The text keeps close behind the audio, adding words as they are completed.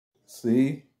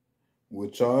See,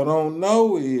 what y'all don't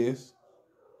know is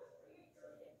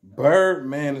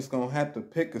Birdman is gonna have to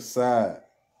pick a side.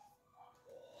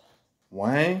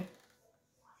 Wayne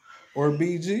or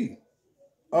BG?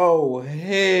 Oh,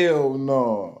 hell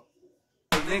no.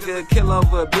 Nigga kill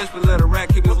over a bitch, but let a rat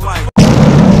keep his life.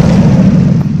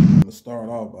 I'm gonna start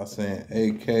off by saying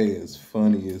AK is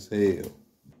funny as hell.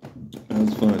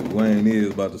 That's funny. Wayne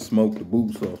is about to smoke the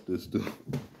boots off this dude.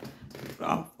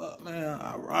 Oh, fuck, man,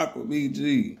 I rock with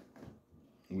BG.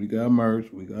 We got merch.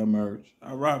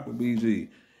 I rock with BG.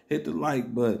 Hit the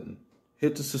like button.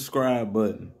 Hit the subscribe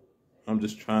button. I'm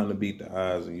just trying to beat the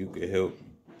odds and you can help me.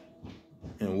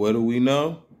 And what do we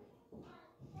know?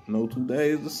 No 2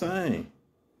 days the same.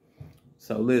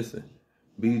 So listen,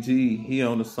 BG, he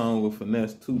on the song with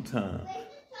Finesse 2 times.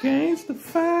 Gangsta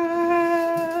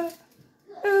fight.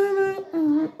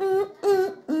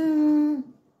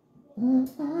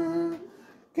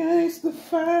 Gangsta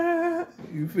fight.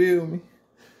 You feel me?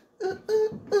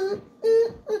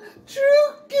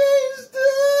 True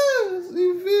gangsters.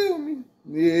 You feel me?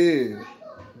 Yeah.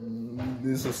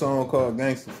 This is a song called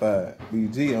Gangsta Fight.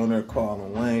 BG on there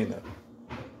calling Wayne a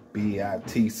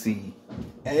B-I-T-C-H.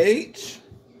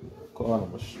 Called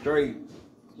him a straight,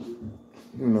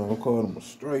 called him a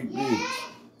straight bitch.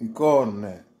 He called him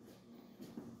that.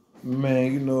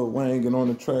 Man, you know Wayne get on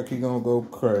the track, he gonna go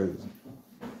crazy.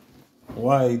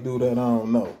 Why he do that, I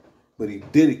don't know. But he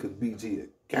did it because BG a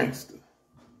gangster.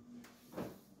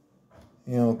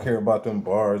 He don't care about them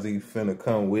bars he finna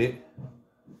come with.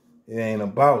 It ain't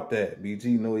about that.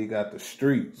 BG know he got the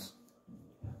streets.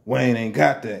 Wayne ain't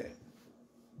got that.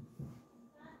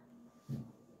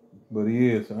 But he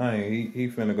is. He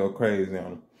finna go crazy on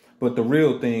him. But the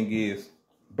real thing is,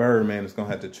 Birdman is gonna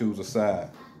have to choose a side.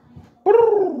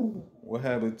 What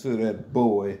happened to that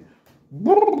boy?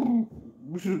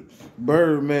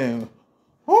 Birdman.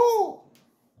 Oh,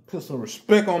 put some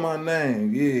respect on my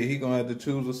name. Yeah, he gonna have to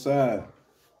choose a side.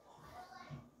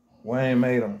 Wayne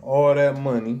made him all that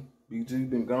money. BG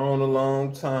been gone a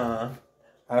long time.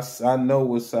 I know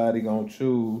what side he gonna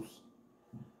choose.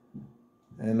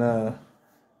 And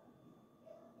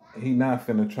he not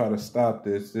finna try to stop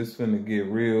this. This finna get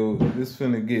real.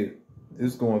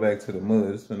 It's going back to the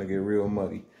mud. It's finna get real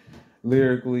muddy.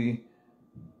 Lyrically,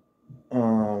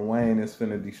 Wayne is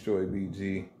finna destroy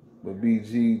BG. But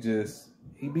BG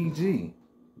he BG.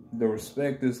 The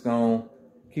respect is gonna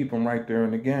keep him right there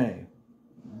in the game.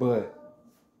 But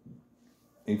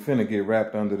he finna get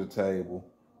wrapped under the table.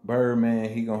 Birdman,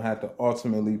 he gonna have to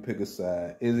ultimately pick a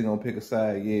side. Is he gonna pick a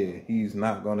side? Yeah, he's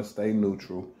not gonna stay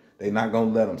neutral. They not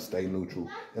gonna let him stay neutral.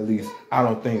 At least I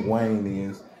don't think Wayne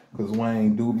is, because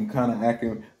Wayne do be kind of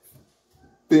acting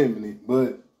feminine.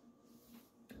 But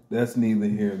that's neither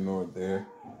here nor there.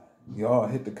 Y'all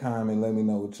hit the comment, let me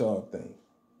know what y'all think.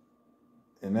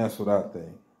 And that's what I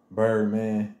think.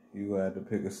 Birdman, you gonna have to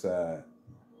pick a side.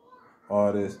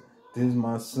 All this is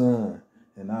my son,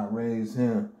 and I raised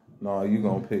him. No, you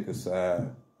gonna pick a side.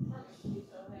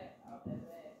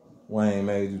 Wayne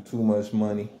made you too much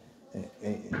money.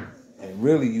 And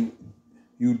really,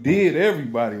 you did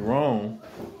everybody wrong,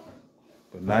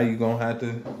 but now you gonna have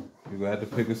to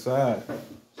pick a side.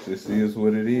 This is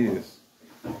what it is.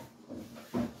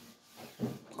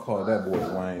 Call that boy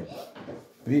Wayne,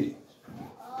 bitch.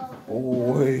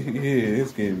 Boy, yeah,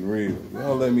 it's getting real.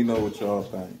 Y'all let me know what y'all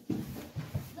think.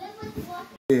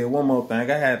 Yeah, one more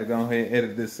thing. I had to go ahead and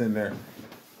edit this in there.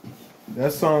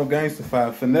 That song Gangsta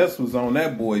Fight, Finesse was on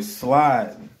that boy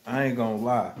sliding. I ain't gonna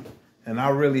lie. And I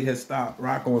really had stopped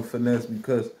rocking with Finesse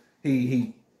because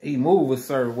he moved a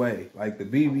certain way. Like the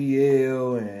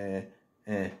BBL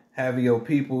and Javio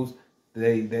Peoples,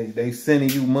 they sending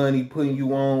you money, putting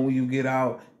you on when you get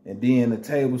out, and then the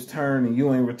tables turn and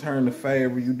you ain't return the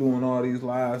favor, you doing all these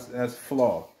lies. That's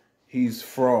flaw. He's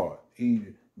fraud.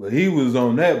 But he was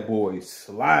on that boy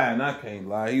sliding, I can't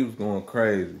lie. He was going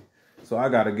crazy. So I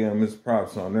gotta give him his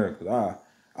props on there, because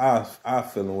I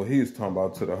feeling what he was talking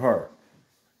about to the heart.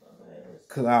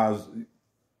 Cause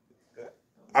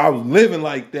I was living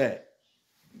like that.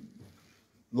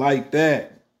 Like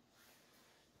that.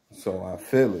 So I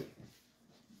feel it.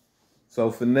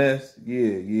 So Finesse,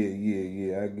 yeah.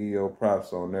 I give your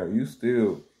props on there. You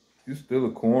still a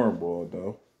cornball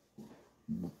though.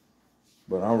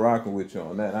 But I'm rocking with you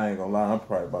on that. I ain't gonna lie, I'm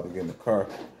probably about to get in the car,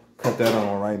 cut that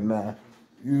on right now.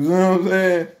 You know what I'm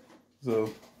saying? So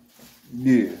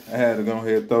yeah, I had to go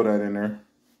ahead and throw that in there.